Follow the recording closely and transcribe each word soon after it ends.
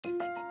Just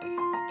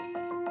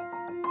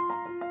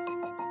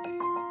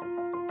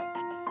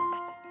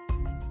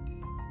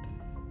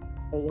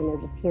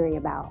hearing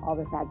about all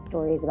the sad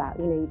stories about,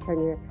 you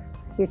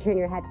turn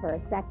your head for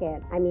a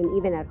second. I mean,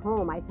 even at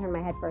home, I turn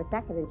my head for a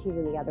second and she's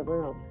in the other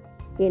room,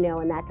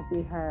 and that could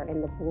be her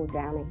in the pool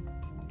drowning.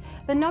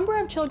 The number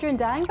of children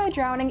dying by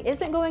drowning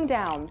isn't going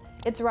down,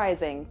 it's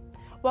rising.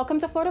 Welcome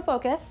to Florida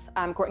Focus,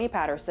 I'm Courtney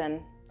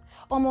Patterson.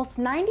 Almost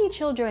 90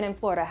 children in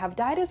Florida have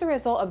died as a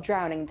result of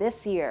drowning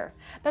this year.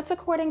 That's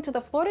according to the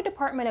Florida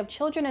Department of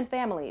Children and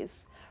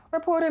Families.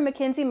 Reporter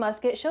McKenzie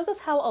Muskett shows us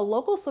how a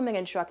local swimming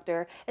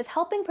instructor is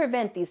helping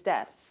prevent these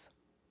deaths.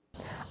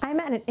 I'm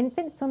at an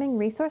infant swimming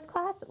resource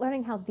class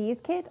learning how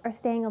these kids are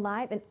staying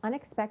alive in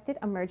unexpected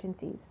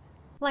emergencies.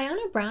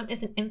 Liana Brown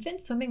is an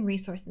infant swimming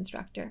resource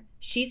instructor.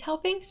 She's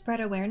helping spread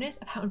awareness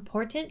of how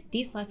important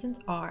these lessons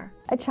are.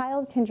 A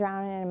child can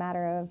drown in a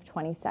matter of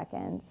 20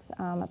 seconds.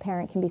 A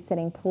parent can be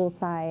sitting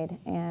poolside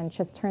and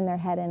just turn their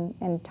head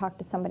and talk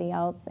to somebody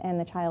else, and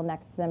the child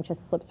next to them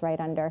just slips right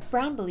under.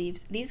 Brown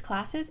believes these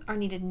classes are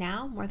needed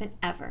now more than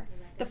ever.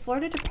 The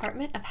Florida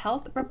Department of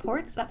Health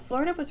reports that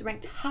Florida was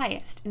ranked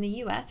highest in the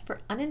U.S.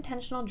 for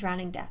unintentional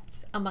drowning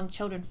deaths among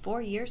children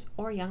 4 years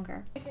or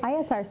younger.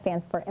 ISR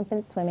stands for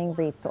Infant Swimming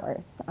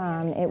Resource.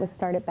 It was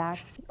started back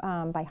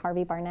by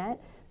Harvey Barnett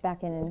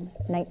back in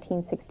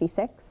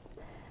 1966,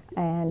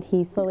 and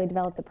he slowly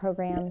developed the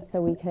program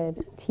so we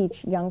could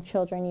teach young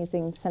children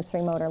using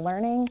sensory motor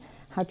learning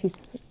how to,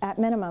 at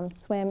minimum,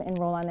 swim and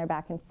roll on their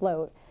back and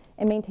float,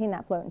 and maintain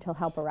that float until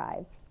help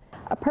arrives.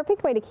 A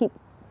perfect way to keep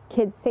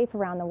kids safe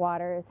around the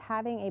water is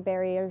having a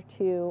barrier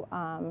to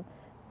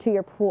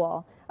your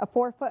pool. A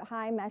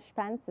 4-foot-high mesh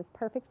fence is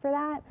perfect for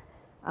that,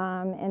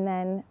 and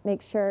then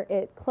make sure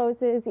it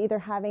closes, either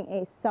having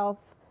a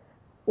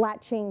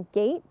self-latching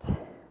gate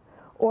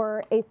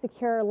or a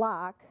secure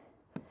lock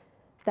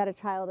that a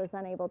child is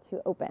unable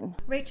to open.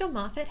 Rachel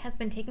Moffitt has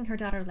been taking her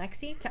daughter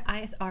Lexi to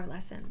ISR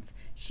lessons.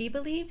 She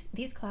believes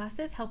these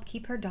classes help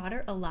keep her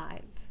daughter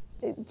alive.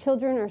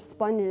 Children are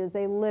sponges.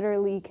 They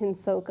literally can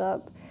soak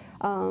up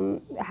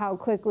how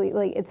quickly,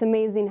 it's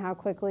amazing how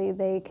quickly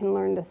they can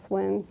learn to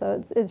swim.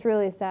 So it's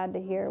really sad to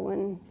hear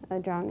when a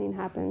drowning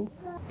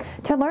happens.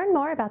 To learn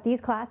more about these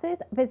classes,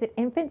 visit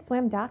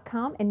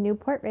infantswim.com in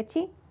Newport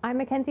Richey. I'm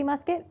McKenzie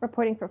Muskett,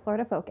 reporting for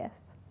Florida Focus.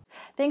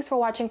 Thanks for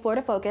watching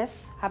Florida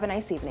Focus. Have a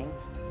nice evening.